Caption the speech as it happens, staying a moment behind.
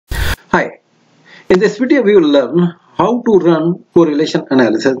Hi, in this video we will learn how to run correlation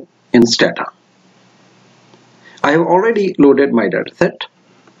analysis in Stata. I have already loaded my dataset,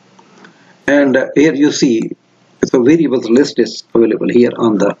 and here you see the variables list is available here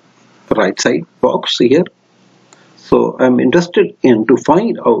on the right side box here. So I'm interested in to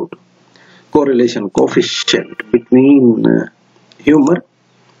find out correlation coefficient between humor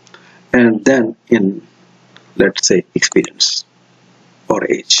and then in, let's say, experience or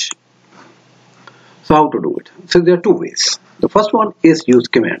age. So how to do it? So there are two ways. The first one is use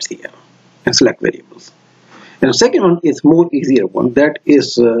commands here and select variables. And the second one is more easier one, that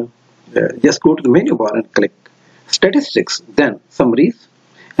is just go to the menu bar and click statistics, then summaries,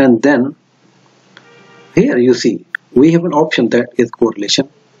 and then here you see we have an option that is correlation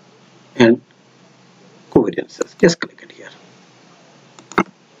and covariances. Just click it here.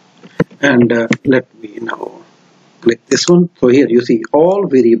 And let me now click this one. So here you see all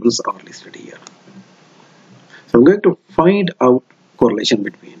variables are listed here. So I'm going to find out correlation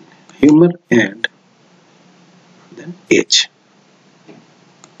between humor and then age.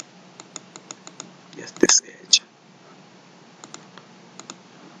 Yes, this age.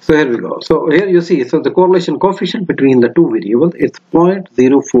 So here we go. So here you see, so the correlation coefficient between the two variables is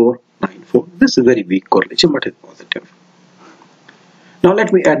 0.0494. This is very weak correlation, but it's positive. Now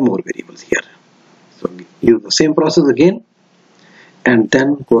let me add more variables here. So use the same process again, and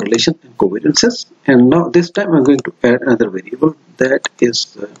then correlation and covariances. And now this time I'm going to add another variable that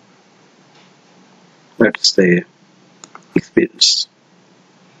is, let's say, experience.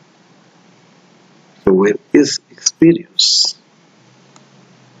 So where is experience?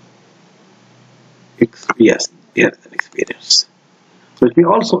 Yes, here is an experience. Let me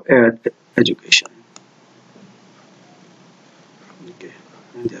also add education. Okay,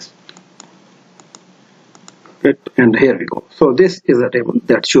 just it, and here we go. So this is a table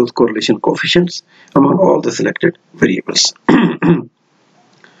that shows correlation coefficients among all the selected variables.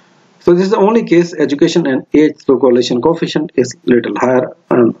 So this is the only case education and age, so correlation coefficient is little higher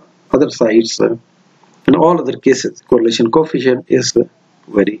on other sides. In all other cases, correlation coefficient is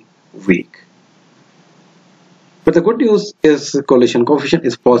very weak. But the good news is correlation coefficient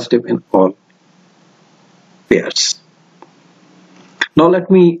is positive in all pairs. Now let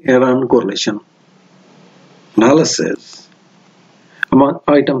me run correlation analysis among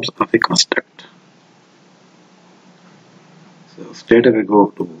items of a construct. So straight away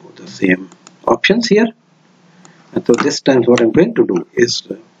go to the same options here. And so this time what I'm going to do is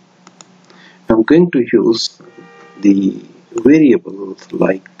I'm going to use the variables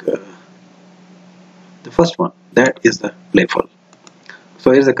like the first one, that is the playful.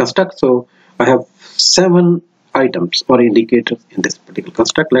 So here's the construct. So I have 7 items or indicators in this particular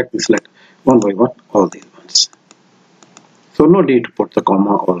construct. Let me select one by one all these ones. So no need to put the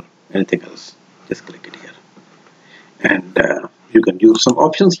comma or anything else. Just click it here. And you can use some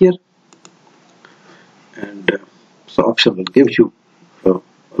options here. And so option will give you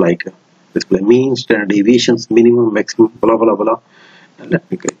like display mean, standard deviations, minimum, maximum, blah blah blah. And let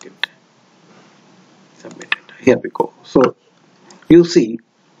me click it. Submit it. Here we go. So you see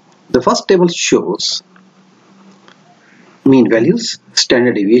the first table shows mean values,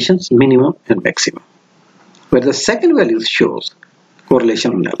 standard deviations, minimum and maximum, where the second value shows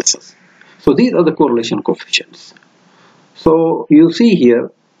correlation analysis. So these are the correlation coefficients. So you see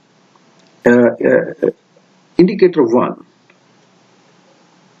here indicator 1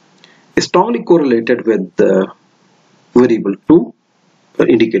 is strongly correlated with the variable 2 or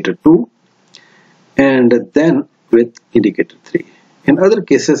indicator 2, and then with indicator 3. In other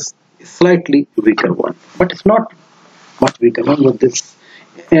cases slightly weaker one, but it's not much weaker one with this.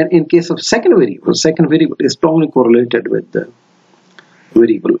 And in case of second variable is strongly correlated with the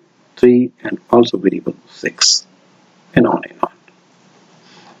variable 3 and also variable 6, and on and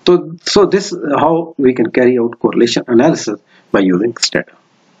on. So this is how we can carry out correlation analysis by using Stata.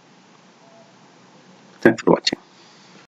 Thanks for watching.